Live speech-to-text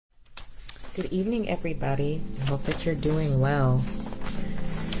Good evening, everybody. I hope that you're doing well.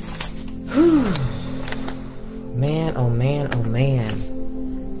 Whew. Man, oh man, oh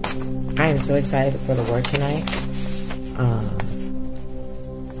man. I am so excited for the word tonight.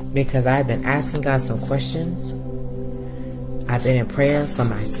 Because I've been asking God some questions. I've been in prayer for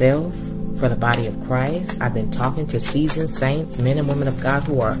myself, for the body of Christ. I've been talking to seasoned saints, men and women of God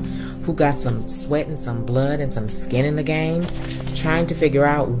who got some sweat and some blood and some skin in the game, trying to figure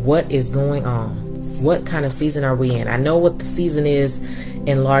out what is going on. What kind of season are we in? I know what the season is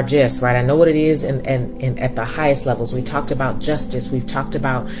in largesse, right? I know what it is in at the highest levels. We talked about justice. We've talked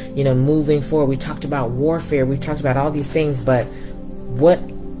about, moving forward. We talked about warfare. We've talked about all these things, but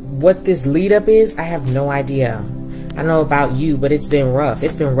what this lead up is, I have no idea. I don't know about you, but it's been rough.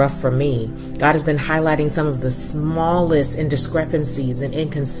 It's been rough for me. God has been highlighting some of the smallest indiscrepancies and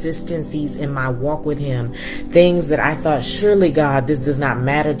inconsistencies in my walk with Him. Things that I thought, surely God, this does not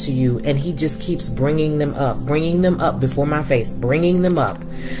matter to you. And He just keeps bringing them up before my face, bringing them up,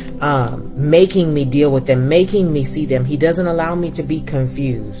 making me deal with them, making me see them. He doesn't allow me to be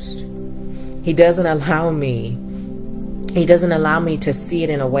confused. He doesn't allow me to see it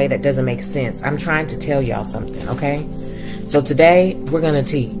in a way that doesn't make sense. I'm trying to tell y'all something, okay? So today, we're going to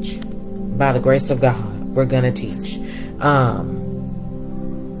teach. By the grace of God, we're going to teach.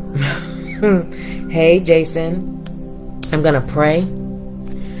 Hey, Jason. I'm going to pray.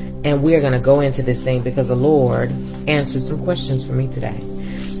 And we're going to go into this thing because the Lord answered some questions for me today.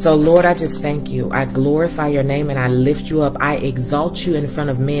 So, Lord, I just thank you. I glorify your name and I lift you up. I exalt you in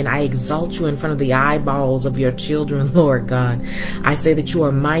front of men. I exalt you in front of the eyeballs of your children, Lord God. I say that you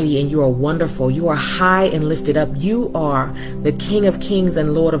are mighty and you are wonderful. You are high and lifted up. You are the King of kings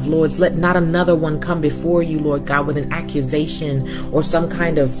and Lord of lords. Let not another one come before you, Lord God, with an accusation or some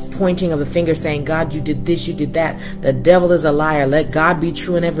kind of pointing of the finger saying, God, you did this, you did that. The devil is a liar. Let God be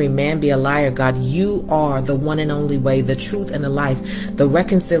true and every man be a liar, God. You are the one and only way, the truth and the life, the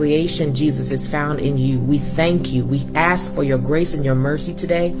reconciliation. Jesus, is found in you. We thank you. We ask for your grace and your mercy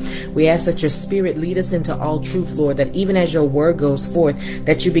today. We ask that your spirit lead us into all truth, Lord, that even as your word goes forth,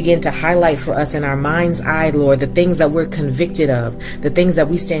 that you begin to highlight for us in our mind's eye, Lord, the things that we're convicted of, the things that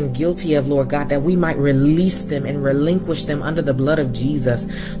we stand guilty of, Lord God, that we might release them and relinquish them under the blood of Jesus,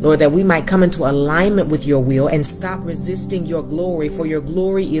 Lord, that we might come into alignment with your will and stop resisting your glory, for your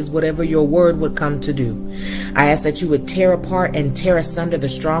glory is whatever your word would come to do. I ask that you would tear apart and tear asunder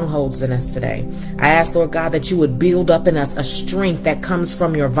the strongholds in us today. I ask, Lord God, that you would build up in us a strength that comes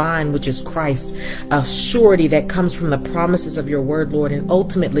from your vine, which is Christ, a surety that comes from the promises of your word, Lord, and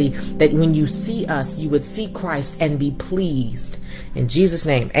ultimately that when you see us, you would see Christ and be pleased. In Jesus'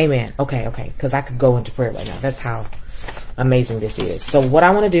 name, amen. Okay, because I could go into prayer right now. That's how amazing this is. So what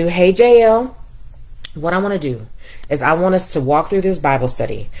I want to do, hey, JL, what I want to do is I want us to walk through this Bible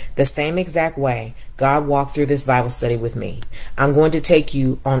study the same exact way God walked through this Bible study with me. I'm going to take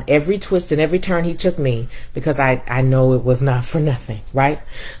you on every twist and every turn he took me because I know it was not for nothing, right?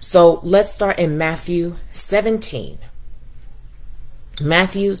 So let's start in Matthew 17.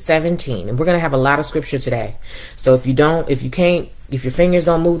 Matthew 17. And we're going to have a lot of scripture today. So if your fingers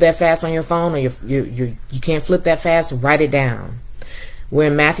don't move that fast on your phone or you can't flip that fast, write it down. We're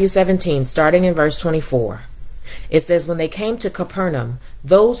in Matthew 17, starting in verse 24. It says, when they came to Capernaum,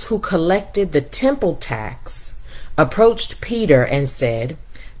 those who collected the temple tax approached Peter and said,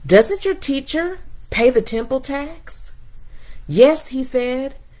 doesn't your teacher pay the temple tax? Yes, he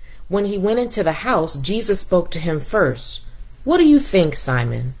said. When he went into the house, Jesus spoke to him first. What do you think,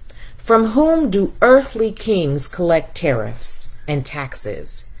 Simon? From whom do earthly kings collect tariffs and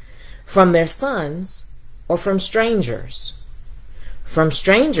taxes? From their sons or from strangers? From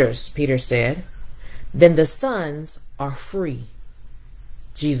strangers, Peter said. Then the sons are free,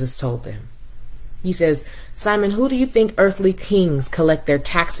 Jesus told them. He says, Simon, who do you think earthly kings collect their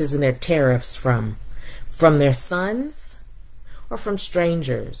taxes and their tariffs from? From their sons or from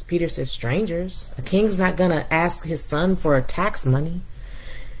strangers? Peter says, strangers. A king's not going to ask his son for a tax money.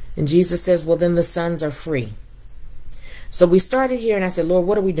 And Jesus says, well, then the sons are free. So we started here and I said, Lord,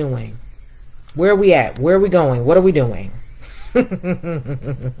 what are we doing? Where are we at? Where are we going? What are we doing?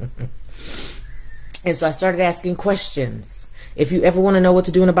 And so I started asking questions. If you ever want to know what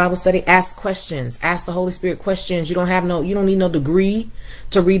to do in a Bible study, ask questions. Ask the Holy Spirit questions. You don't need no degree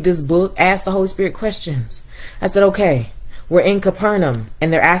to read this book. Ask the Holy Spirit questions. I said, okay, we're in Capernaum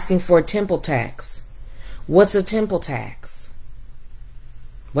and they're asking for a temple tax. What's a temple tax?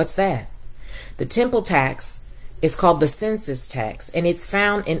 What's that? The temple tax is called the census tax and it's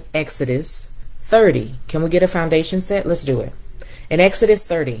found in Exodus 30. Can we get a foundation set? Let's do it. In Exodus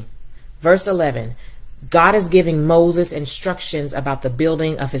 30, verse 11, God is giving Moses instructions about the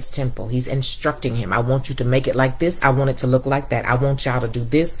building of his temple. He's instructing him. I want you to make it like this. I want it to look like that. I want y'all to do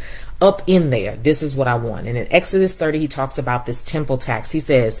this up in there. This is what I want. And in Exodus 30, he talks about this temple tax. He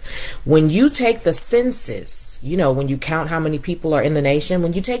says, when you take the census, you know, when you count how many people are in the nation,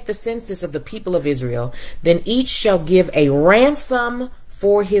 when you take the census of the people of Israel, then each shall give a ransom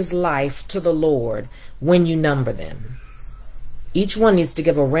for his life to the Lord when you number them. Each one needs to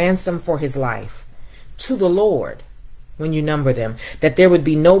give a ransom for his life to the Lord when you number them, that there would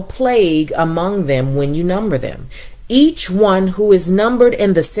be no plague among them when you number them. Each one who is numbered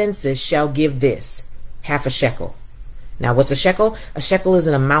in the census shall give this, half a shekel. Now, what's a shekel? A shekel is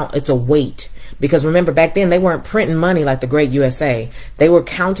an amount, it's a weight. Because remember, back then, they weren't printing money like the great USA. They were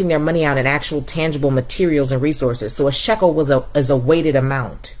counting their money out in actual tangible materials and resources. So a shekel was a weighted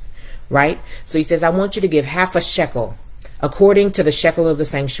amount, right? So he says, I want you to give half a shekel according to the shekel of the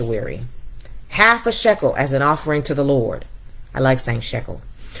sanctuary. Half a shekel as an offering to the Lord. I like saying shekel.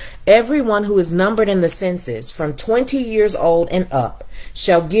 Everyone who is numbered in the census from 20 years old and up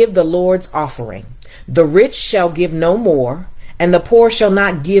shall give the Lord's offering. The rich shall give no more, and the poor shall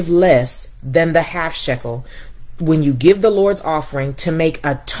not give less than the half shekel when you give the Lord's offering to make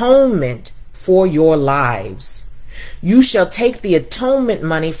atonement for your lives. You shall take the atonement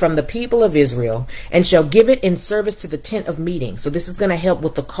money from the people of Israel and shall give it in service to the tent of meeting. So this is going to help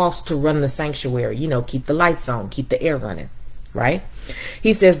with the cost to run the sanctuary. You know, keep the lights on, keep the air running, right?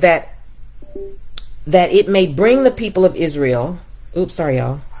 He says that it may bring the people of Israel,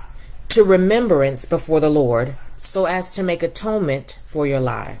 to remembrance before the Lord, so as to make atonement for your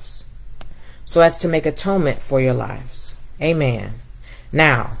lives. So as to make atonement for your lives. Amen.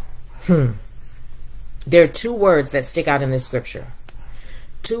 Now, there are two words that stick out in this scripture.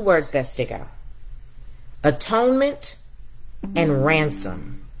 Two words that stick out. Atonement and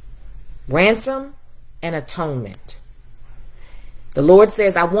ransom. Ransom and atonement. The Lord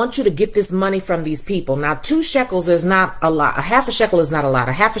says, I want you to get this money from these people. Now, 2 shekels is not a lot. A half a shekel is not a lot.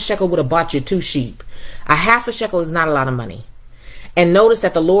 A half a shekel would have bought you 2 sheep. A half a shekel is not a lot of money. And notice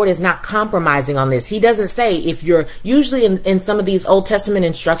that the Lord is not compromising on this. He doesn't say, if you're, usually in some of these Old Testament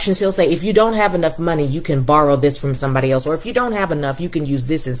instructions, he'll say, if you don't have enough money, you can borrow this from somebody else. Or if you don't have enough, you can use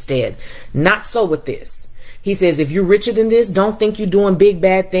this instead. Not so with this. He says, if you're richer than this, don't think you're doing big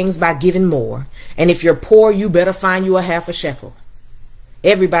bad things by giving more. And if you're poor, you better find you a half a shekel.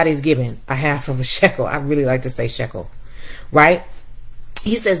 Everybody's giving a half of a shekel. I really like to say shekel, right?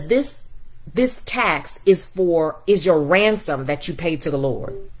 He says this tax is your ransom that you paid to the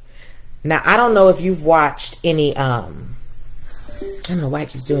Lord. Now, I don't know if you've watched any, I don't know why it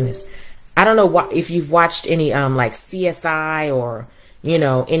keeps doing this. I don't know if you've watched any, like CSI or, you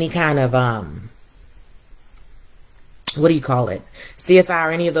know, any kind of, what do you call it? CSI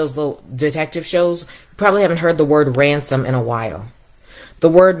or any of those little detective shows. You probably haven't heard the word ransom in a while. The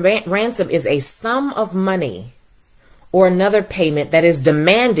word ransom is a sum of money or another payment that is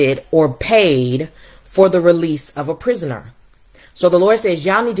demanded or paid for the release of a prisoner. So the Lord says,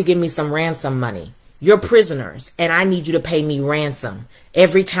 y'all need to give me some ransom money. You're prisoners, and I need you to pay me ransom.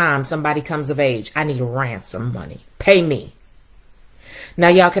 Every time somebody comes of age, I need ransom money. Pay me. Now,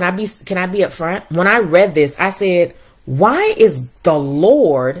 y'all, can I be up front? When I read this, I said, why is the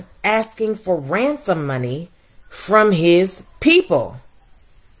Lord asking for ransom money from his people?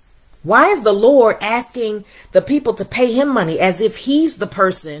 Why is the Lord asking the people to pay him money as if he's the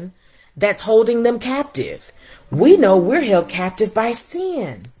person that's holding them captive? We know we're held captive by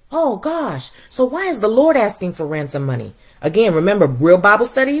sin. Oh gosh. So why is the Lord asking for ransom money? Again, remember, real Bible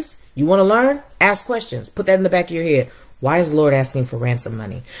studies, you want to learn? Ask questions. Put that in the back of your head. Why is the Lord asking for ransom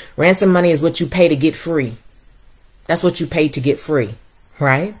money? Ransom money is what you pay to get free. That's what you pay to get free,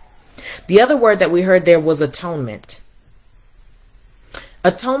 right? The other word that we heard there was atonement.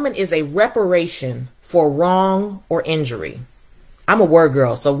 Atonement is a reparation for wrong or injury. I'm a word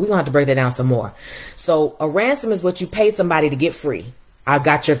girl, so we're going to have to break that down some more. So a ransom is what you pay somebody to get free. I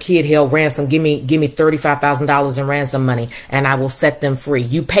got your kid held ransom. Give me $35,000 in ransom money and I will set them free.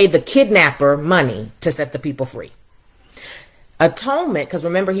 You pay the kidnapper money to set the people free. Atonement, because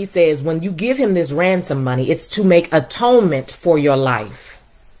remember he says when you give him this ransom money, it's to make atonement for your life.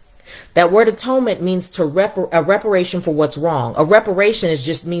 That word atonement means a reparation for what's wrong. A reparation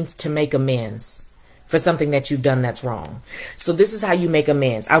just means to make amends for something that you've done that's wrong. So this is how you make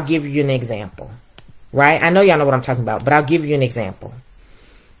amends. I'll give you an example, right? I know y'all know what I'm talking about, but I'll give you an example.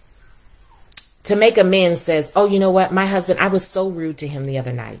 To make amends says, oh, you know what? My husband, I was so rude to him the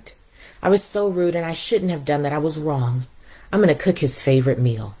other night. I was so rude and I shouldn't have done that. I was wrong. I'm going to cook his favorite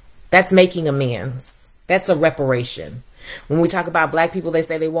meal. That's making amends. That's a reparation. When we talk about black people, they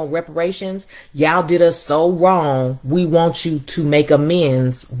say they want reparations. Y'all did us so wrong. We want you to make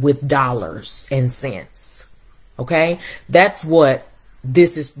amends with dollars and cents. Okay? That's what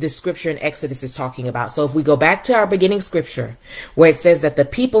this scripture in Exodus is talking about. So if we go back to our beginning scripture where it says that the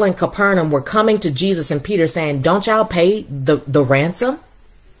people in Capernaum were coming to Jesus and Peter saying, don't y'all pay the ransom?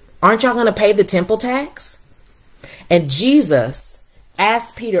 Aren't y'all going to pay the temple tax? And Jesus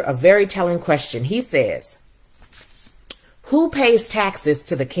asked Peter a very telling question. He says, who pays taxes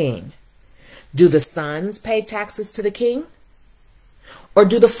to the king? Do the sons pay taxes to the king? Or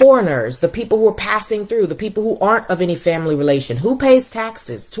do the foreigners, the people who are passing through, the people who aren't of any family relation, who pays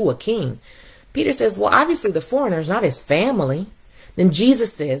taxes to a king? Peter says, well, obviously the foreigner's not his family. Then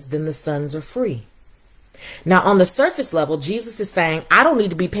Jesus says, then the sons are free. Now, on the surface level, Jesus is saying, I don't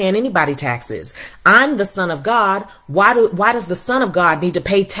need to be paying anybody taxes. I'm the Son of God. Why does the Son of God need to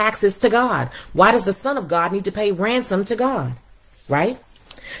pay taxes to God? Why does the Son of God need to pay ransom to God? Right?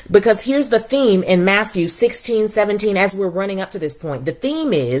 Because here's the theme in Matthew 16:17 as we're running up to this point. The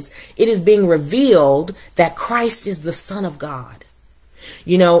theme is, it is being revealed that Christ is the Son of God.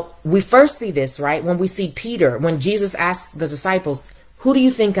 You know, we first see this, right? When we see Peter, when Jesus asked the disciples, who do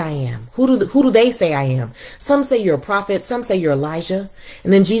you think I am? Who do they say I am? Some say you're a prophet. Some say you're Elijah.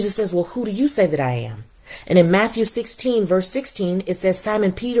 And then Jesus says, well, who do you say that I am? And in Matthew 16, verse 16, it says,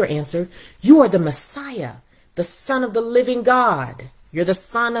 Simon Peter answered, you are the Messiah, the Son of the living God. You're the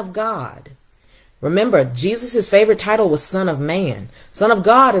Son of God. Remember, Jesus' favorite title was Son of Man. Son of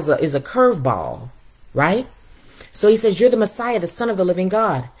God is a curveball, right? So he says, you're the Messiah, the Son of the living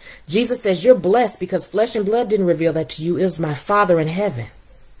God. Jesus says, you're blessed because flesh and blood didn't reveal that to you. It was my Father in heaven,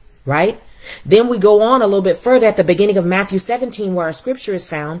 right? Then we go on a little bit further at the beginning of Matthew 17, where our scripture is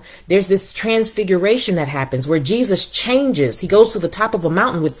found. There's this transfiguration that happens where Jesus changes. He goes to the top of a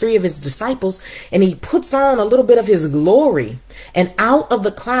mountain with 3 of his disciples and he puts on a little bit of his glory. And out of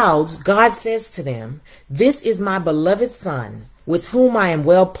the clouds, God says to them, this is my beloved Son with whom I am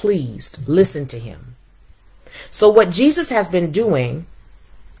well pleased. Listen to him. So what Jesus has been doing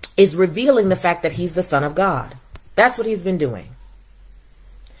is revealing the fact that he's the Son of God. That's what he's been doing.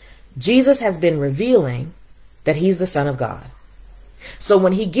 Jesus has been revealing that he's the Son of God. So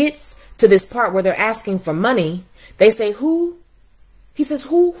when he gets to this part where they're asking for money, they say, who? He says,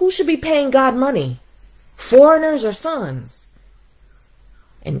 who should be paying God money? Foreigners or sons?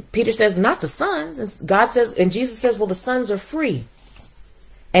 And Peter says, not the sons. And God says, and Jesus says, well, the sons are free.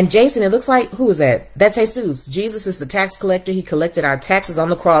 And Jason, it looks like, who is that? That's Jesus. Jesus is the tax collector. He collected our taxes on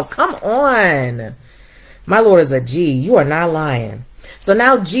the cross. Come on. My Lord is a G. You are not lying. So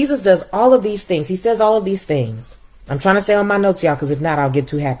now Jesus does all of these things. He says all of these things. I'm trying to say on my notes, y'all, because if not, I'll get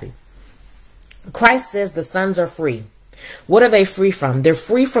too happy. Christ says the sons are free. What are they free from? They're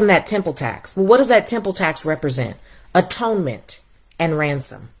free from that temple tax. Well, what does that temple tax represent? Atonement and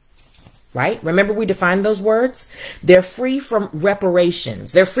ransom. Right? Remember we defined those words? They're free from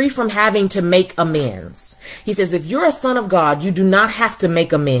reparations. They're free from having to make amends. He says, if you're a son of God, you do not have to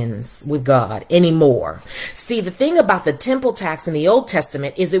make amends with God anymore. See, the thing about the temple tax in the Old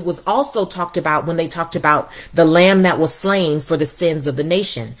Testament is it was also talked about when they talked about the lamb that was slain for the sins of the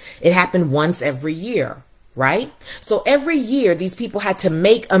nation. It happened once every year. Right? So every year, these people had to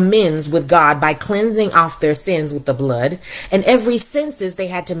make amends with God by cleansing off their sins with the blood. And every census, they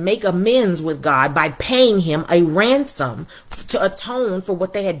had to make amends with God by paying him a ransom to atone for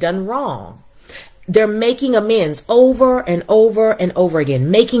what they had done wrong. They're making amends over and over and over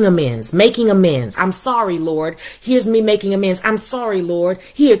again. Making amends, making amends. I'm sorry, Lord. Here's me making amends. I'm sorry, Lord.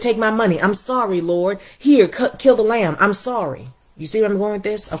 Here, take my money. I'm sorry, Lord. Here, kill the lamb. I'm sorry. You see where I'm going with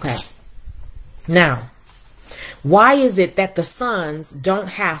this? Okay. Now, why is it that the sons don't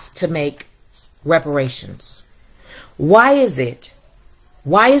have to make reparations? Why is it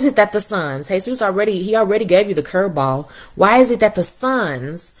that the sons, Jesus already gave you the curveball. Why is it that the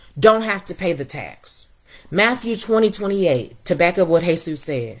sons don't have to pay the tax? Matthew 20:28, to back up what Jesus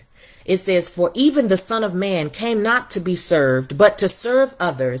said. It says, for even the Son of Man came not to be served, but to serve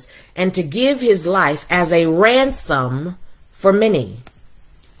others and to give his life as a ransom for many.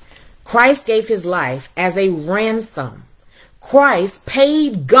 Christ gave his life as a ransom. Christ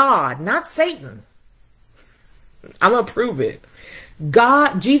paid God, not Satan. I'm going to prove it.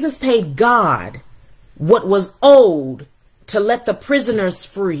 Jesus paid God what was owed to let the prisoners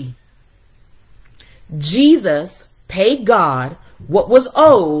free. Jesus paid God what was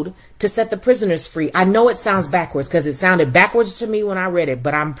owed to set the prisoners free. I know it sounds backwards because it sounded backwards to me when I read it,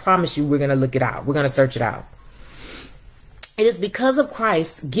 but I promise you we're going to look it out. We're going to search it out. It is because of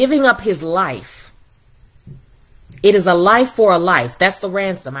Christ giving up his life. It is a life for a life. That's the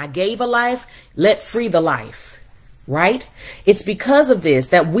ransom. I gave a life, let free the life. right? It's because of this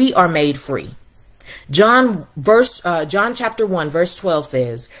that we are made free. John chapter 1 verse 12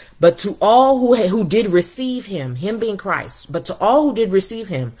 says, but to all who did receive him being Christ, but to all who did receive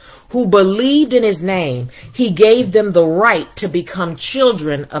him, who believed in his name, he gave them the right to become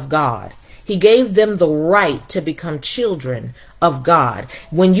children of God. He gave them the right to become children of God.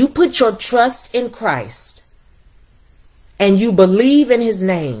 When you put your trust in Christ and you believe in his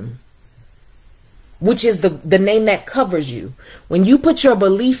name, which is the name that covers you, when you put your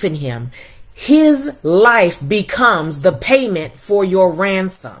belief in him, his life becomes the payment for your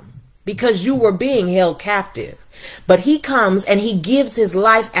ransom, because you were being held captive. But he comes and he gives his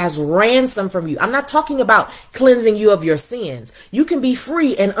life as ransom from you. I'm not talking about cleansing you of your sins. You can be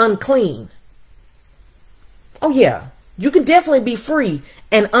free and unclean. Oh yeah, you can definitely be free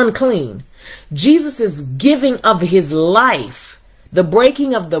and unclean. Jesus' giving of his life, the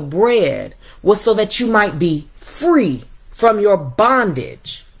breaking of the bread, was so that you might be free from your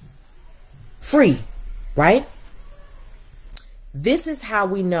bondage. Free, right? This is how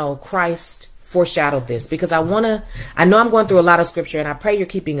we know Christ foreshadowed this, because I know I'm going through a lot of scripture and I pray you're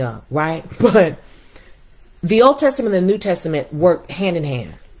keeping up, right? But the Old Testament and the New Testament work hand in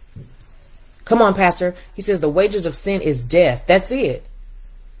hand. Come on, Pastor. He says the wages of sin is death. That's it.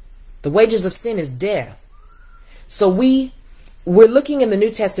 The wages of sin is death. So we're looking in the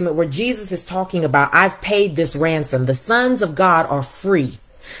New Testament where Jesus is talking about, I've paid this ransom. The sons of God are free.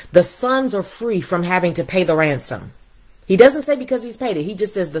 The sons are free from having to pay the ransom. He doesn't say because he's paid it. He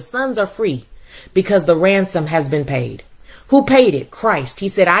just says the sons are free because the ransom has been paid. Who paid it? Christ. He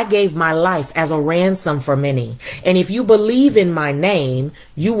said, I gave my life as a ransom for many. And if you believe in my name,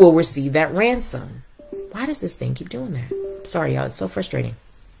 you will receive that ransom. Why does this thing keep doing that? Sorry, y'all. It's so frustrating.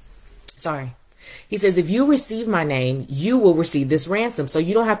 Sorry. He says, if you receive my name, you will receive this ransom. So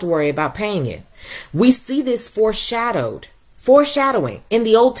you don't have to worry about paying it. We see this foreshadowing in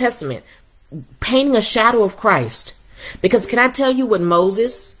the Old Testament, painting a shadow of Christ. Because can I tell you what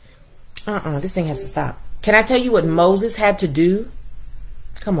Moses, this thing has to stop. Can I tell you what Moses had to do?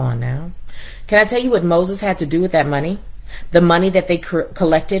 Come on now. Can I tell you what Moses had to do with that money? The money that they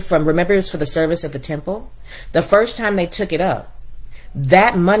collected from, remember, it was for the service of the temple. The first time they took it up,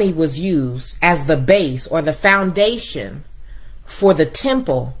 that money was used as the base or the foundation for the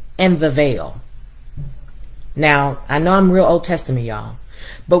temple and the veil. Now, I know I'm real Old Testament, y'all.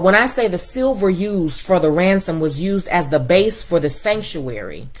 But when I say the silver used for the ransom was used as the base for the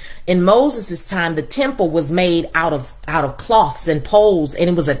sanctuary, in Moses' time, the temple was made out of cloths and poles, and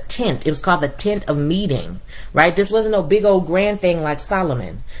it was a tent. It was called the tent of meeting, right? This wasn't no big old grand thing like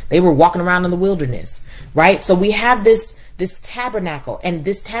Solomon. They were walking around in the wilderness, right? So we have this tabernacle, and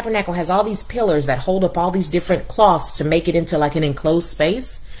this tabernacle has all these pillars that hold up all these different cloths to make it into like an enclosed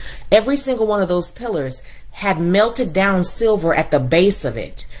space. Every single one of those pillars had melted down silver at the base of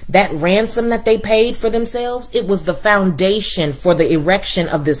it. That ransom that they paid for themselves, it was the foundation for the erection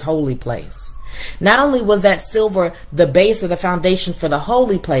of this holy place. Not only was that silver the base or the foundation for the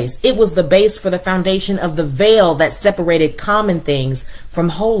holy place, it was the base for the foundation of the veil that separated common things from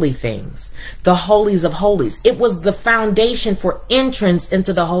holy things, the holies of holies. It was the foundation for entrance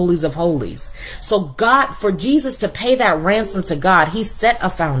into the holies of holies. So God, for Jesus to pay that ransom to God, he set a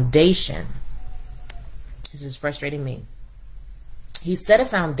foundation. This is frustrating me. He set a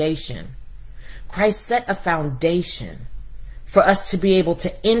foundation. Christ set a foundation for us to be able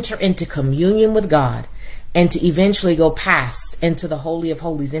to enter into communion with God and to eventually go past into the Holy of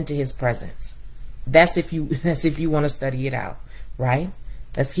Holies, into his presence. That's if you want to study it out, right?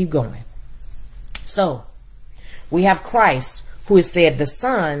 Let's keep going. So we have Christ, who has said the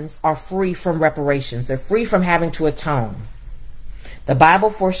sons are free from reparations. They're free from having to atone. The Bible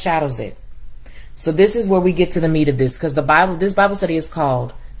foreshadows it. So this is where we get to the meat of this, because this Bible study is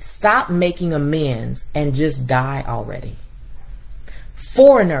called Stop Making Amends and Just Die Already.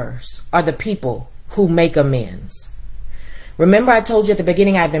 Foreigners are the people who make amends. Remember, I told you at the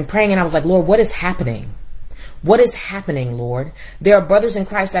beginning, I've been praying and I was like, Lord, what is happening? What is happening, Lord? There are brothers in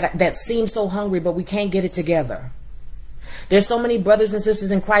Christ that seem so hungry, but we can't get it together. There's so many brothers and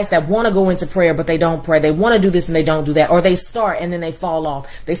sisters in Christ that want to go into prayer, but they don't pray. They want to do this and they don't do that. Or they start and then they fall off.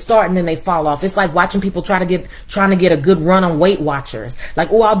 They start and then they fall off. It's like watching people trying to get a good run on Weight Watchers.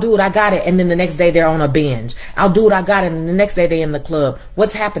 Like, oh, I'll do it. I got it. And then the next day they're on a binge. I'll do it. I got it. And the next day they're in the club.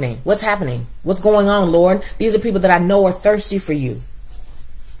 What's happening? What's happening? What's going on, Lord? These are people that I know are thirsty for you.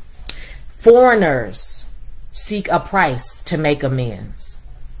 Foreigners seek a price to make amends.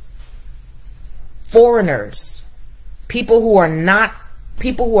 Foreigners. People who are not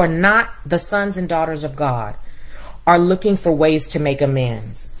the sons and daughters of God are looking for ways to make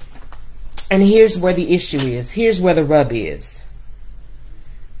amends. And here's where the issue is. Here's where the rub is.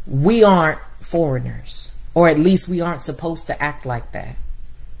 We aren't foreigners, or at least we aren't supposed to act like that.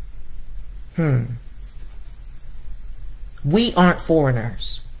 We aren't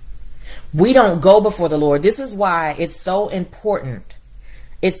foreigners. We don't go before the Lord. This is why it's so important.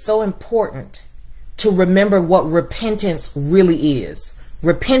 It's so important to remember what repentance really is.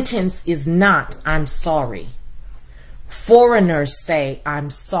 Repentance is not, I'm sorry. Foreigners say,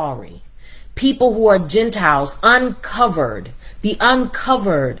 I'm sorry. People who are Gentiles, uncovered, the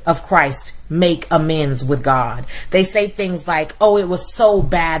uncovered of Christ, make amends with God. They say things like, oh, it was so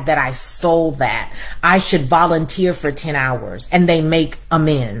bad that I stole that. I should volunteer for 10 hours. And they make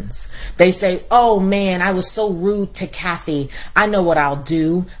amends. They say, oh man, I was so rude to Kathy. I know what I'll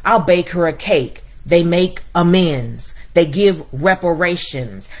do. I'll bake her a cake. They make amends. They give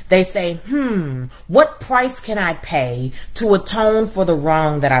reparations. They say, what price can I pay to atone for the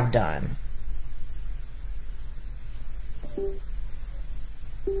wrong that I've done?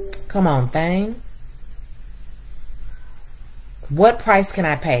 Come on, thing. What price can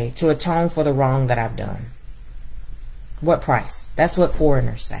I pay to atone for the wrong that I've done? What price? That's what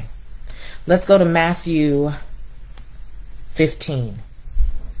foreigners say. Let's go to Matthew 15.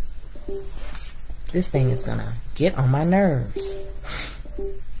 This thing is gonna get on my nerves.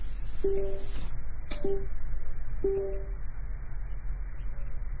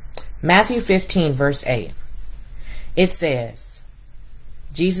 Matthew 15, verse 8. It says,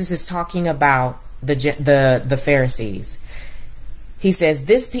 Jesus is talking about the Pharisees. He says,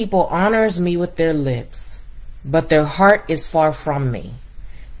 this people honors me with their lips, but their heart is far from me.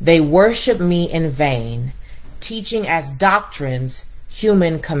 They worship me in vain, teaching as doctrines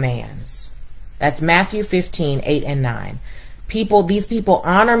human commands. That's Matthew 15, 8 and 9. These people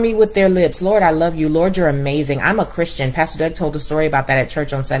honor me with their lips. Lord, I love you. Lord, you're amazing. I'm a Christian. Pastor Doug told a story about that at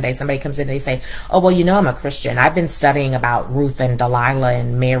church on Sunday. Somebody comes in and they say, oh, well, you know, I'm a Christian. I've been studying about Ruth and Delilah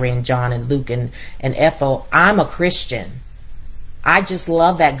and Mary and John and Luke and Ethel. I'm a Christian. I just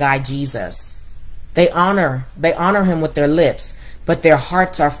love that guy, Jesus. They honor him with their lips, but their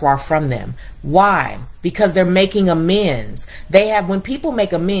hearts are far from them. Why? Because they're making amends. When people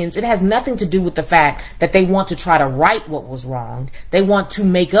make amends, it has nothing to do with the fact that they want to try to right what was wrong. They want to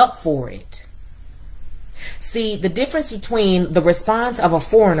make up for it. See, the difference between the response of a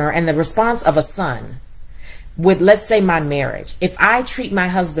foreigner and the response of a son with, let's say, my marriage. If I treat my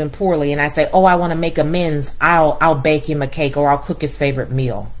husband poorly and I say, oh, I want to make amends, I'll bake him a cake or I'll cook his favorite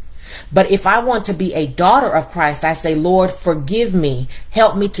meal. But if I want to be a daughter of Christ, I say, Lord, forgive me.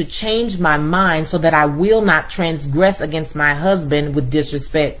 Help me to change my mind so that I will not transgress against my husband with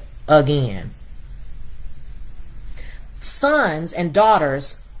disrespect again. Sons and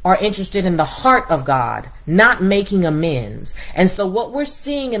daughters are interested in the heart of God, not making amends. And so what we're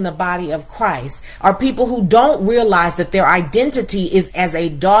seeing in the body of Christ are people who don't realize that their identity is as a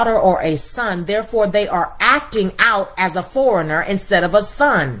daughter or a son. Therefore, they are acting out as a foreigner instead of a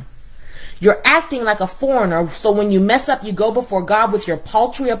son. You're acting like a foreigner, so when you mess up, you go before God with your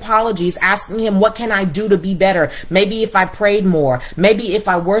paltry apologies, asking him, what can I do to be better? Maybe if I prayed more, maybe if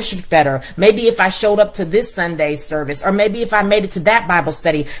I worshiped better, maybe if I showed up to this Sunday service, or maybe if I made it to that Bible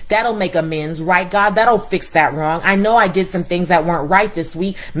study, that'll make amends, right, God? That'll fix that wrong. I know I did some things that weren't right this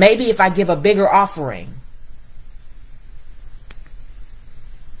week. Maybe if I give a bigger offering.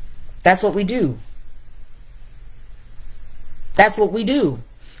 That's what we do. That's what we do.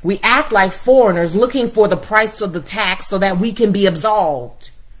 We act like foreigners looking for the price of the tax so that we can be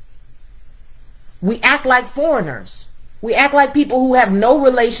absolved. We act like foreigners. We act like people who have no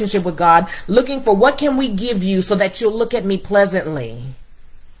relationship with God, looking for what can we give you so that you'll look at me pleasantly.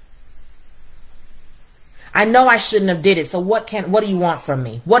 I know I shouldn't have did it, so what do you want from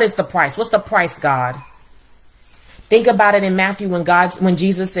me? What is the price? What's the price, God? Think about it in Matthew when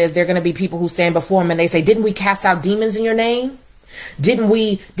Jesus says there are going to be people who stand before him and they say, didn't we cast out demons in your name? Didn't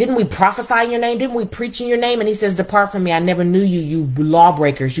we prophesy in your name? Didn't we preach in your name? And he says, depart from me. I never knew you, you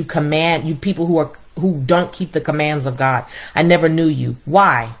lawbreakers, you people who don't keep the commands of God. I never knew you.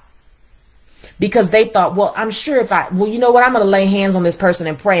 Why? Because they thought, well, I'm sure you know what? I'm going to lay hands on this person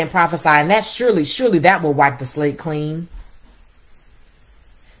and pray and prophesy. And that surely that will wipe the slate clean.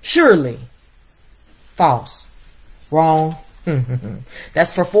 Surely. False. Wrong.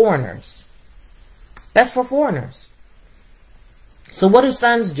 That's for foreigners. That's for foreigners. So what do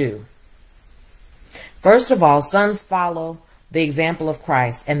sons do? First of all, sons follow the example of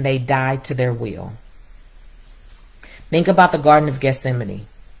Christ and they die to their will. Think about the Garden of Gethsemane.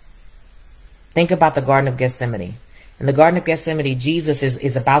 Think about the Garden of Gethsemane. In the Garden of Gethsemane, Jesus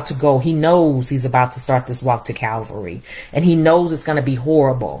is about to go. He knows he's about to start this walk to Calvary. And he knows it's going to be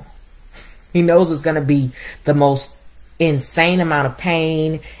horrible. He knows it's going to be the most insane amount of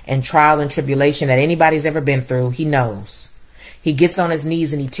pain and trial and tribulation that anybody's ever been through. He knows. He gets on his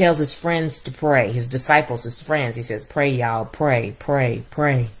knees and he tells his friends to pray. His disciples, his friends. He says, pray, y'all. Pray, pray,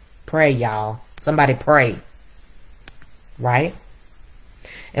 pray, pray, y'all. Somebody pray. Right?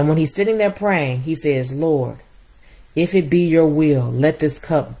 And when he's sitting there praying, he says, Lord, if it be your will, let this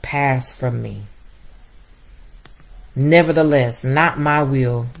cup pass from me. Nevertheless, not my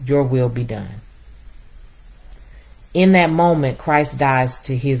will, your will be done. In that moment, Christ dies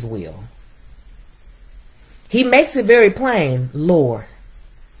to his will. He makes it very plain, Lord,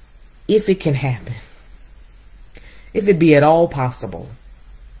 if it can happen, if it be at all possible,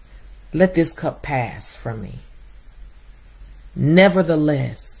 let this cup pass from me.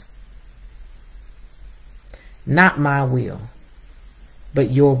 Nevertheless, not my will,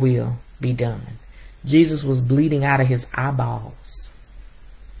 but your will be done. Jesus was bleeding out of his eyeballs.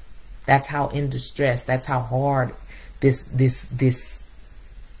 That's how in distress, that's how hard this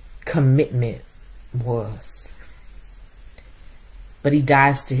commitment was. But he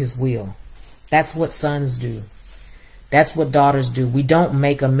dies to his will. That's what sons do. That's what daughters do. We don't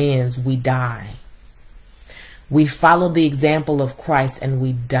make amends, we die. We follow the example of Christ and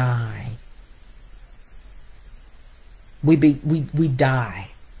we die. We die.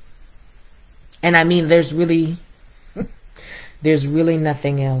 And I mean, there's really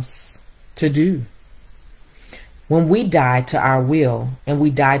nothing else to do. When we die to our will and we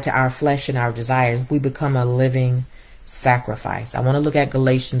die to our flesh and our desires, we become a living sacrifice. I want to look at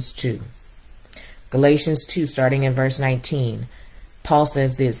Galatians 2. Galatians 2, starting in verse 19. Paul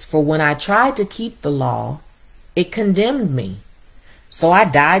says this, for when I tried to keep the law, it condemned me. So I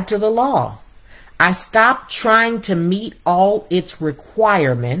died to the law. I stopped trying to meet all its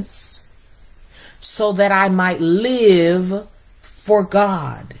requirements so that I might live for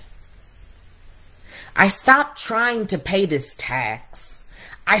God. I stopped trying to pay this tax.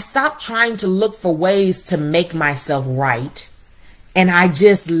 I stopped trying to look for ways to make myself right. And I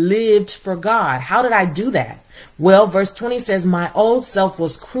just lived for God. How did I do that? Well, verse 20 says, my old self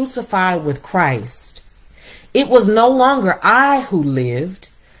was crucified with Christ. It was no longer I who lived,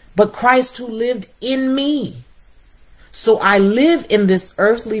 but Christ who lived in me. So I live in this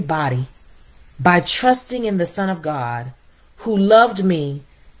earthly body by trusting in the Son of God who loved me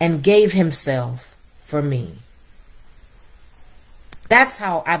and gave himself for me. That's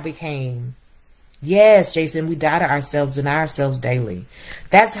how I became. Yes, Jason, we die to ourselves, deny ourselves daily.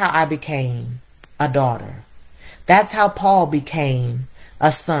 That's how I became a daughter. That's how Paul became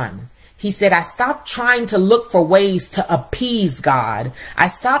a son. He said, I stopped trying to look for ways to appease God. I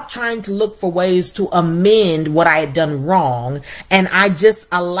stopped trying to look for ways to amend what I had done wrong. And I just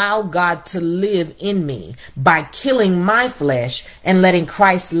allowed God to live in me by killing my flesh and letting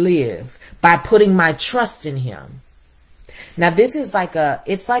Christ live by putting my trust in him. Now, this is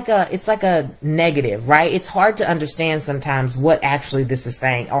it's like a negative, right? It's hard to understand sometimes what actually this is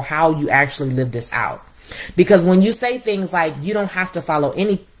saying or how you actually live this out. Because when you say things like you don't have to follow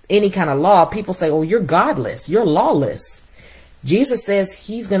any kind of law, people say, oh, you're godless, you're lawless. Jesus says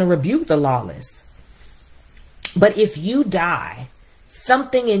he's going to rebuke the lawless. But if you die,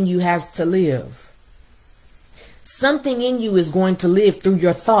 something in you has to live. Something in you is going to live through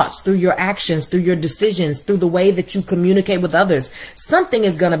your thoughts, through your actions, through your decisions, through the way that you communicate with others. Something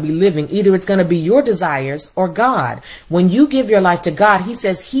is going to be living. Either it's going to be your desires or God. When you give your life to God, he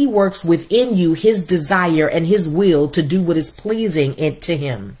says he works within you his desire and his will to do what is pleasing to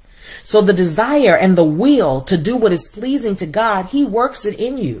him. So the desire and the will to do what is pleasing to God, he works it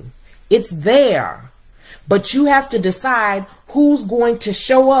in you. It's there. But you have to decide who's going to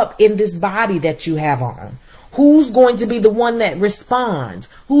show up in this body that you have on. Who's going to be the one that responds?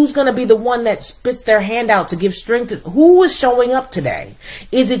 Who's going to be the one that spits their hand out to give strength? Who is showing up today?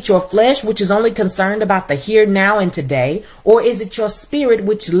 Is it your flesh, which is only concerned about the here, now, and today? Or is it your spirit,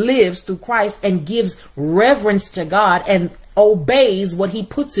 which lives through Christ and gives reverence to God and obeys what he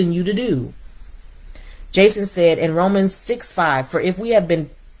puts in you to do? Jason said in Romans 6:5, for if we have been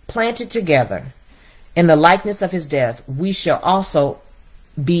planted together in the likeness of his death, we shall also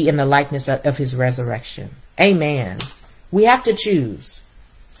be in the likeness of his resurrection. Amen. We have to choose.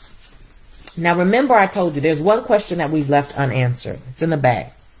 Now, remember, I told you there's one question that we've left unanswered. It's in the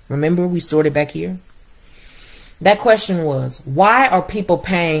back. Remember, we stored it back here. That question was, why are people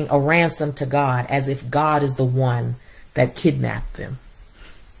paying a ransom to God as if God is the one that kidnapped them?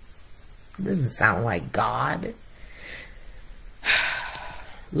 Doesn't sound like God.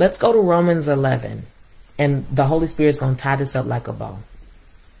 Let's go to Romans 11. And the Holy Spirit is going to tie this up like a bow.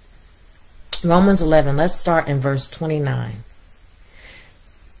 Romans 11, let's start in verse 29.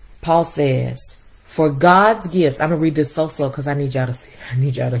 Paul says, for God's gifts, I'm going to read this so slow because I need y'all to see. I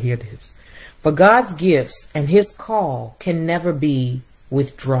need y'all to hear this. For God's gifts and his call can never be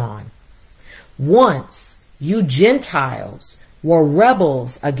withdrawn. Once you Gentiles were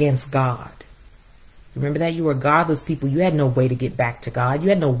rebels against God. Remember that? You were godless people. You had no way to get back to God. You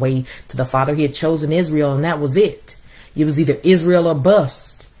had no way to the Father. He had chosen Israel, and that was it. It was either Israel or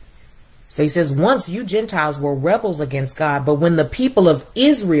bust. So he says, once you Gentiles were rebels against God, but when the people of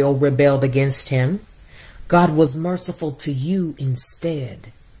Israel rebelled against him, God was merciful to you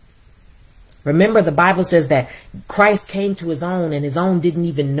instead. Remember, the Bible says that Christ came to his own, and his own didn't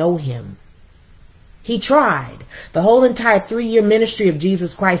even know him. He tried. The whole entire 3-year ministry of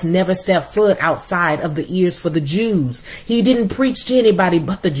Jesus Christ never stepped foot outside of the ears for the Jews. He didn't preach to anybody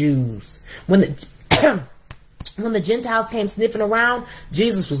but the Jews. When the Gentiles came sniffing around,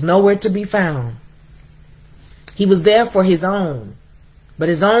 Jesus was nowhere to be found. He was there for his own, but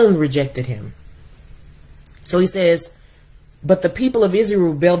his own rejected him. So he says, but the people of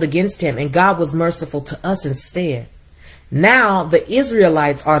Israel rebelled against him, and God was merciful to us instead. Now the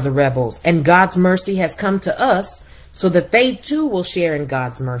Israelites are the rebels, and God's mercy has come to us so that they too will share in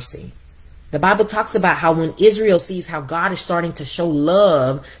God's mercy. The Bible talks about how when Israel sees how God is starting to show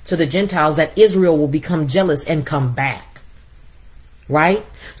love to the Gentiles, that Israel will become jealous and come back. Right?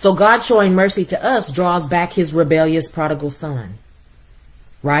 So God showing mercy to us draws back his rebellious prodigal son.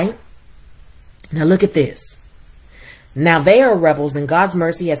 Right? Now look at this. Now they are rebels, and God's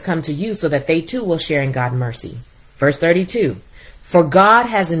mercy has come to you so that they too will share in God's mercy. Verse 32, for God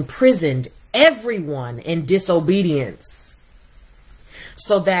has imprisoned everyone in disobedience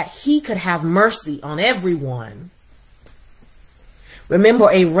so that he could have mercy on everyone. Remember,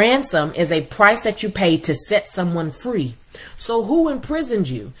 a ransom is a price that you pay to set someone free. So who imprisoned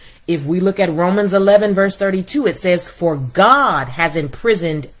you? If we look at Romans 11, verse 32, it says, for God has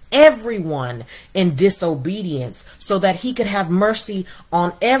imprisoned everyone in disobedience so that he could have mercy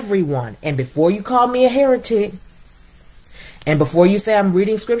on everyone. And before you call me a heretic, and before you say I'm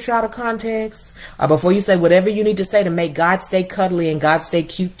reading scripture out of context, or before you say whatever you need to say to make God stay cuddly and God stay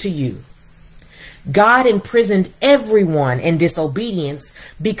cute to you, God imprisoned everyone in disobedience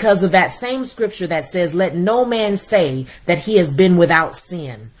because of that same scripture that says, let no man say that he has been without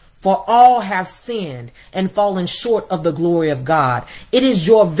sin. For all have sinned and fallen short of the glory of God. It is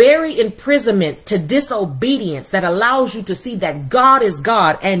your very imprisonment to disobedience that allows you to see that God is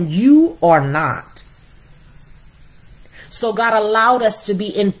God and you are not. So God allowed us to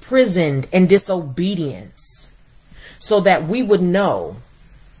be imprisoned in disobedience so that we would know.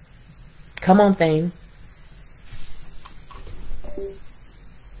 Come on, thing.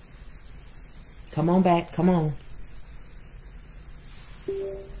 Come on back. Come on.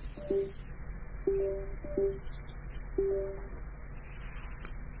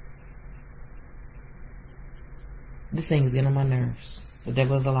 This thing is getting on my nerves. The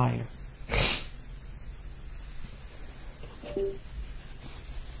devil is a liar.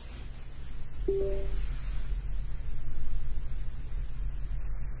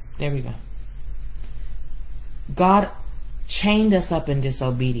 There we go. God chained us up in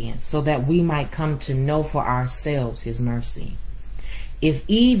disobedience so that we might come to know for ourselves his mercy. If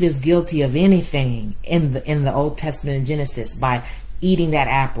Eve is guilty of anything in the Old Testament in Genesis by eating that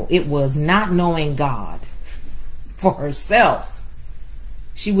apple, it was not knowing God for herself.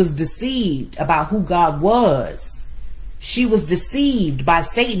 She was deceived about who God was. She was deceived by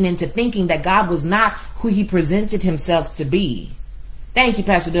Satan into thinking that God was not who he presented himself to be. Thank you,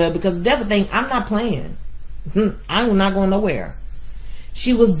 Pastor Doug, because the devil thinks I'm not playing. I'm not going nowhere.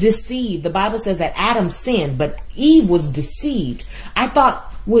 She was deceived. The Bible says that Adam sinned, but Eve was deceived. I thought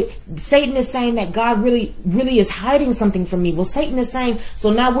Satan is saying that God really is hiding something from me. Well, Satan is saying,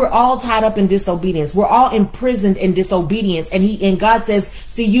 so now we're all tied up in disobedience. We're all imprisoned in disobedience. And God says,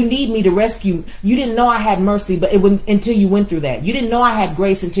 see, you need me to rescue. You didn't know I had mercy, but until you went through that. You didn't know I had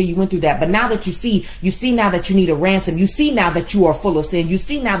grace until you went through that. But now that you see now that you need a ransom. You see now that you are full of sin. You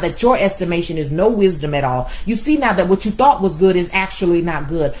see now that your estimation is no wisdom at all. You see now that what you thought was good is actually not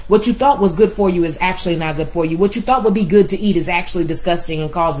good. What you thought was good for you is actually not good for you. What you thought would be good to eat is actually disgusting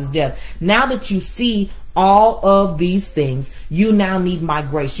and causes death. Now that you see all of these things, you now need my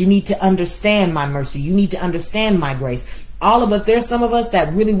grace. You need to understand my mercy. You need to understand my grace. All of us, there's some of us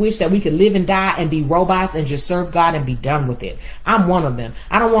that really wish that we could live and die and be robots and just serve God and be done with it. I'm one of them.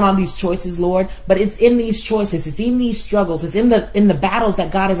 I don't want all these choices, Lord, but it's in these choices. It's in these struggles. It's in the battles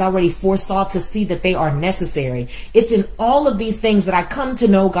that God has already foresaw to see that they are necessary. It's in all of these things that I come to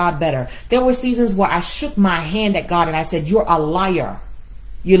know God better. There were seasons where I shook my hand at God and I said, you're a liar.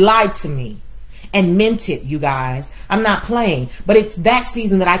 You lied to me. and meant it, you guys. I'm not playing. But it's that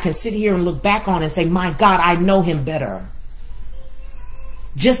season that I can sit here and look back on and say, my God, I know him better.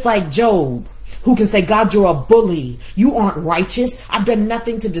 Just like Job, who can say, God, you're a bully. You aren't righteous. I've done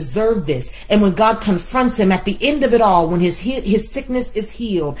nothing to deserve this. And when God confronts him at the end of it all, when his sickness is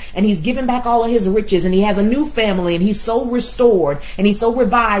healed and he's given back all of his riches and he has a new family and he's so restored and he's so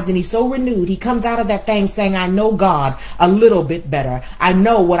revived and he's so renewed, he comes out of that thing saying, I know God a little bit better. I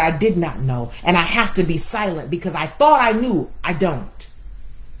know what I did not know. And I have to be silent because I thought I knew. I don't.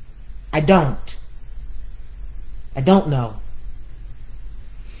 I don't know.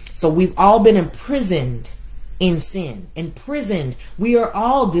 So we've all been imprisoned in sin. Imprisoned. We are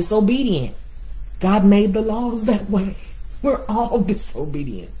all disobedient. God made the laws that way. We're all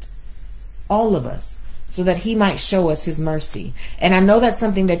disobedient. All of us. So that he might show us his mercy. And I know that's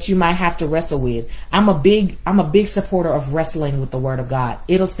something that you might have to wrestle with. I'm a big supporter of wrestling with the word of God.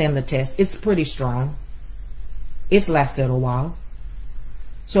 It'll stand the test. It's pretty strong. It's lasted a while.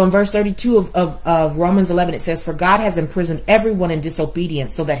 So in verse 32 of Romans 11, it says, for God has imprisoned everyone in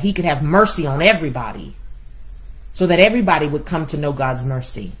disobedience so that he could have mercy on everybody. So that everybody would come to know God's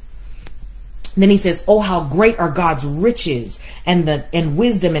mercy. And then he says, oh, how great are God's riches and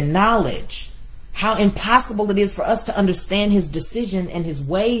wisdom and knowledge. How impossible it is for us to understand his decision and his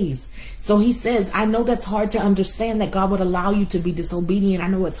ways. So he says, I know that's hard to understand, that God would allow you to be disobedient. I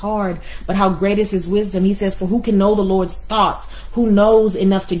know it's hard, but how great is his wisdom? He says, for who can know the Lord's thoughts? Who knows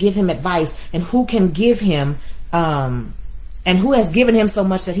enough to give him advice? And who can give him, and who has given him so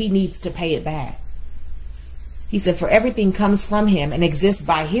much that he needs to pay it back? He said, for everything comes from him and exists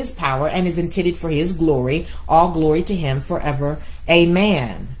by his power and is intended for his glory. All glory to him forever.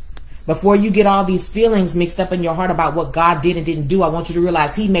 Amen. Before you get all these feelings mixed up in your heart about what God did and didn't do, I want you to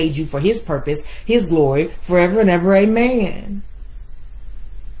realize he made you for his purpose, his glory, forever and ever. Amen.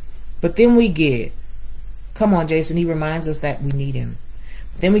 But then we get, come on, Jason, he reminds us that we need him.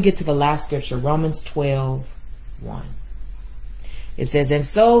 Then we get to the last scripture, Romans 12:1. It says, and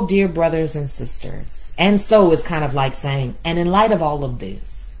so, dear brothers and sisters, and so is kind of like saying, and in light of all of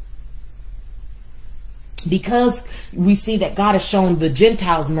this, because we see that God has shown the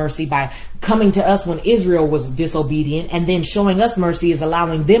Gentiles mercy by coming to us when Israel was disobedient, and then showing us mercy is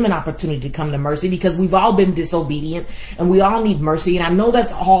allowing them an opportunity to come to mercy, because we've all been disobedient and we all need mercy. And I know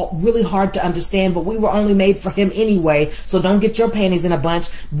that's all really hard to understand, but we were only made for him anyway. So don't get your panties in a bunch.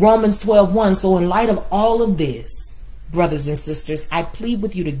 Romans 12:1. So in light of all of this, brothers and sisters, I plead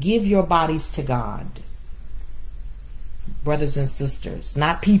with you to give your bodies to God. Brothers and sisters,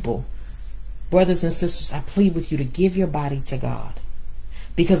 not people. Brothers and sisters, I plead with you to give your body to God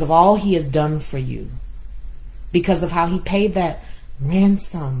because of all he has done for you, because of how he paid that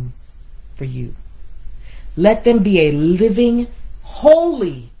ransom for you. Let them be a living,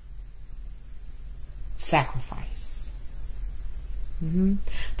 holy sacrifice.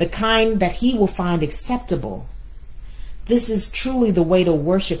 The kind that he will find acceptable. This is truly the way to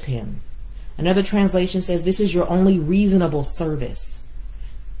worship him. Another translation says this is your only reasonable service.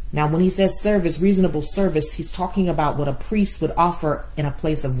 Now, when he says service, reasonable service, he's talking about what a priest would offer in a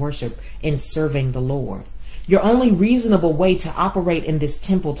place of worship in serving the Lord. Your only reasonable way to operate in this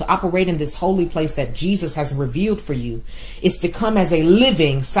temple, to operate in this holy place that Jesus has revealed for you, is to come as a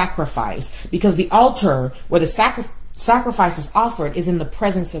living sacrifice, because the altar where the sacrifice is offered is in the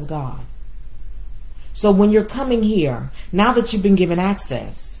presence of God. So when you're coming here, now that you've been given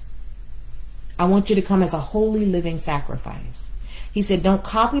access, I want you to come as a holy living sacrifice. He said, don't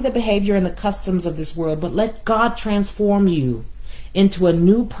copy the behavior and the customs of this world, but let God transform you into a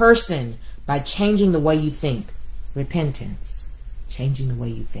new person by changing the way you think. Repentance. Changing the way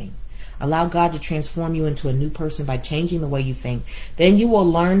you think. Allow God to transform you into a new person by changing the way you think. Then you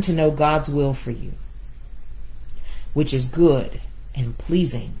will learn to know God's will for you, which is good and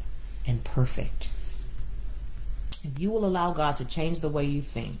pleasing and perfect. If you will allow God to change the way you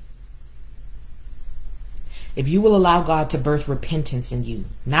think, if you will allow God to birth repentance in you,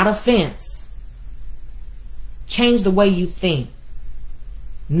 not offense, change the way you think,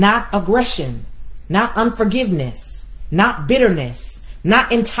 not aggression, not unforgiveness, not bitterness, not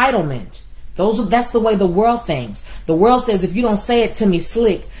entitlement. That's the way the world thinks. The world says, if you don't say it to me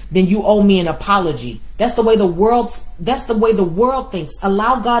slick, then you owe me an apology. That's the way the world thinks.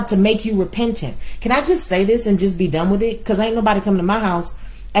 Allow God to make you repentant. Can I just say this and just be done with it? Because ain't nobody coming to my house.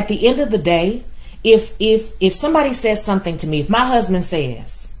 At the end of the day, if somebody says something to me, if my husband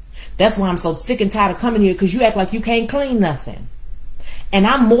says, that's why I'm so sick and tired of coming here, because you act like you can't clean nothing. And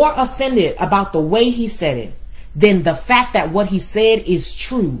I'm more offended about the way he said it than the fact that what he said is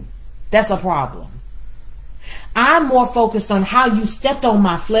true. That's a problem. I'm more focused on how you stepped on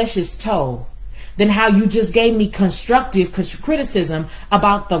my flesh's toe than how you just gave me constructive criticism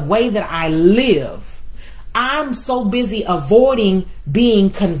about the way that I live. I'm so busy avoiding being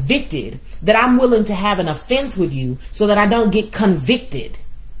convicted that I'm willing to have an offense with you so that I don't get convicted.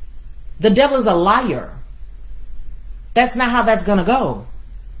 The devil is a liar. That's not how that's going to go.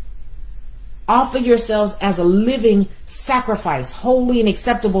 Offer yourselves as a living sacrifice, holy and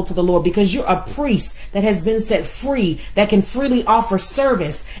acceptable to the Lord, because you're a priest that has been set free, that can freely offer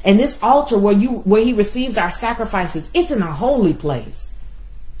service. And this altar where he receives our sacrifices, it's in a holy place.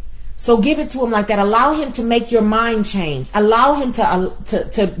 So give it to him like that. Allow him to make your mind change. Allow him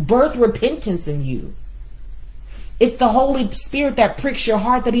to birth repentance in you. It's the Holy Spirit that pricks your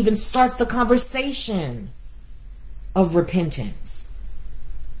heart, that even starts the conversation of repentance.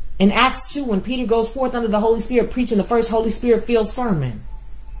 In Acts 2, when Peter goes forth under the Holy Spirit preaching the first Holy Spirit-filled sermon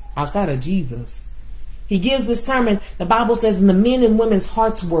outside of Jesus, he gives this sermon. The Bible says, and the men and women's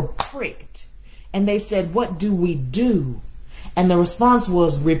hearts were pricked. And they said, what do we do? And the response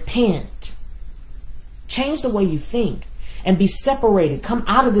was, repent. Change the way you think and be separated. Come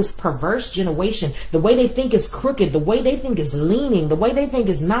out of this perverse generation. The way they think is crooked. The way they think is leaning. The way they think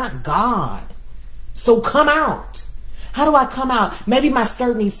is not God. So come out. How do I come out? Maybe my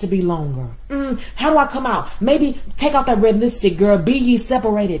skirt needs to be longer. How do I come out? Maybe take out that red lipstick, girl. Be ye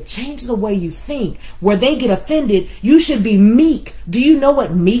separated. Change the way you think. Where they get offended, you should be meek. Do you know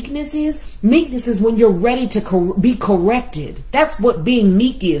what meekness is? Meekness is when you're ready to be corrected. That's what being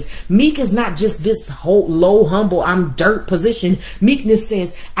meek is. Meek is not just this whole low, humble, I'm dirt position. Meekness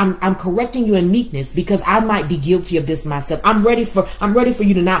says, I'm correcting you in meekness because I might be guilty of this myself. I'm ready for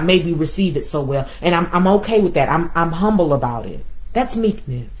you to not maybe receive it so well. And I'm okay with that. I'm humble about it. That's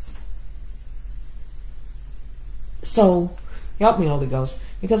meekness. So help me, Holy Ghost,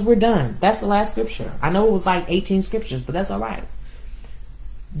 because we're done. That's the last scripture. I know it was like 18 scriptures, but that's all right.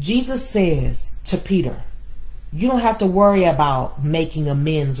 Jesus says to Peter, you don't have to worry about making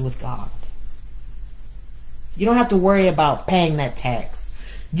amends with God. You don't have to worry about paying that tax.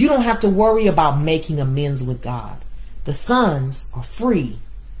 You don't have to worry about making amends with God. The sons are free.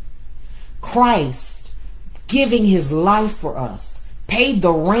 Christ, giving his life for us, paid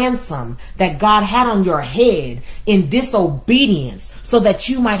the ransom that God had on your head in disobedience so that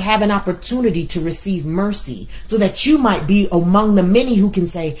you might have an opportunity to receive mercy, so that you might be among the many who can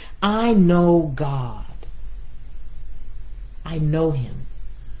say, I know God. I know him.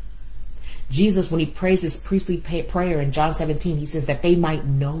 Jesus, when he prays his priestly prayer in John 17, he says that they might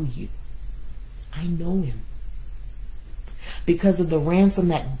know you. I know him. Because of the ransom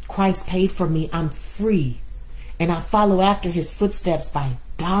that Christ paid for me, I'm free. And I follow after his footsteps by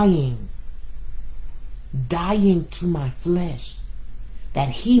dying to my flesh, that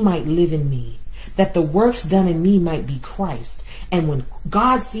he might live in me, that the works done in me might be Christ. And when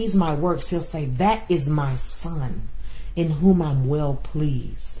God sees my works, he'll say, that is my son in whom I'm well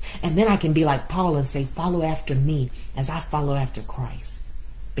pleased. And then I can be like Paul and say, follow after me as I follow after Christ,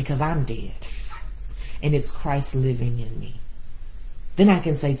 because I'm dead and it's Christ living in me. Then I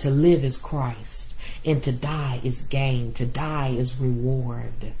can say to live is Christ. And to die is gain. To die is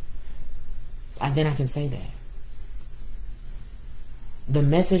reward. And then I can say that. The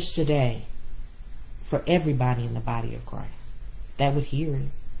message today for everybody in the body of Christ that would hear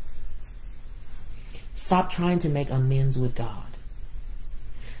it. Stop trying to make amends with God.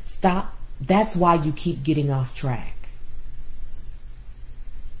 Stop. That's why you keep getting off track.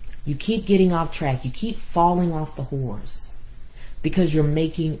 You keep getting off track. You keep falling off the horse. Because you're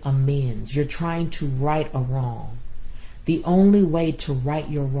making amends. You're trying to right a wrong. The only way to right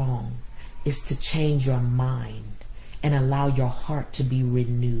your wrong is to change your mind and allow your heart to be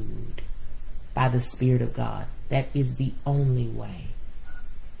renewed by the Spirit of God. That is the only way.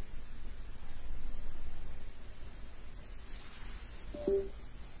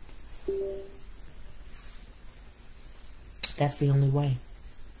 That's the only way.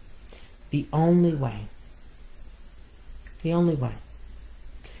 The only way. The only way.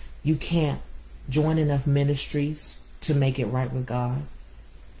 You can't join enough ministries to make it right with God.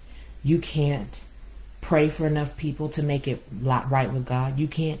 You can't pray for enough people to make it right with God. You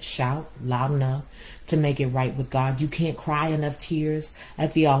can't shout loud enough to make it right with God. You can't cry enough tears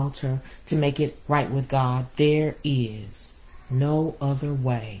at the altar to make it right with God. There is no other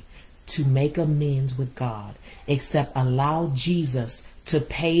way to make amends with God except allow Jesus to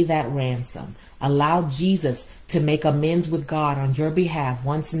pay that ransom. Allow Jesus to make amends with God on your behalf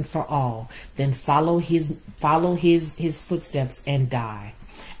once and for all. Then follow his footsteps and die.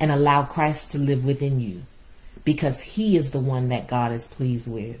 And allow Christ to live within you. Because he is the one that God is pleased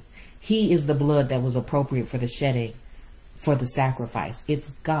with. He is the blood that was appropriate for the shedding for the sacrifice. It's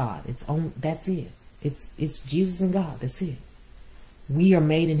God. That's it. It's Jesus and God. That's it. We are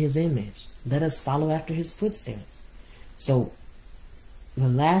made in his image. Let us follow after his footsteps. So the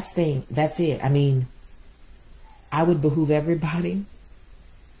last thing, that's it. I mean, I would behoove everybody.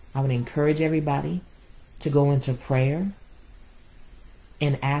 I would encourage everybody to go into prayer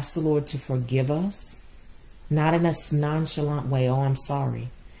and ask the Lord to forgive us. Not in a nonchalant way, oh, I'm sorry.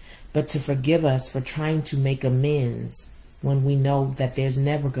 But to forgive us for trying to make amends when we know that there's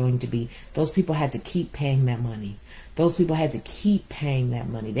never going to be. Those people had to keep paying that money. Those people had to keep paying that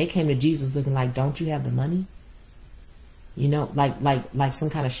money. They came to Jesus looking like, don't you have the money? You know, like some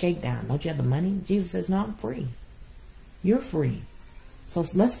kind of shakedown. Don't you have the money? Jesus says, no, I'm free. You're free. So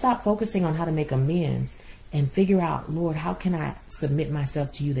let's stop focusing on how to make amends and figure out, Lord, how can I submit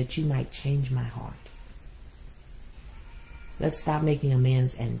myself to you that you might change my heart? Let's stop making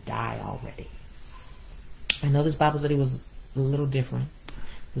amends and die already. I know this Bible study was a little different.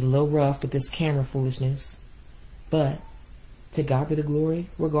 It was a little rough with this camera foolishness. But to God be the glory,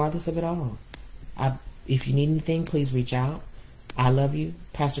 regardless of it all. If you need anything, please reach out. I love you.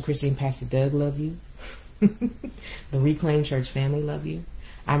 Pastor Christy and Pastor Doug love you. The Reclaimed Church family love you.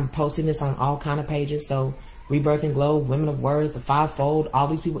 I'm posting this on all kind of pages. So Rebirth and Glow, Women of Word, the Fivefold, all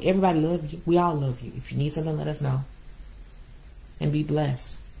these people, everybody loves you. We all love you. If you need something, let us know. And be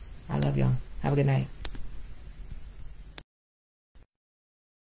blessed. I love y'all. Have a good night.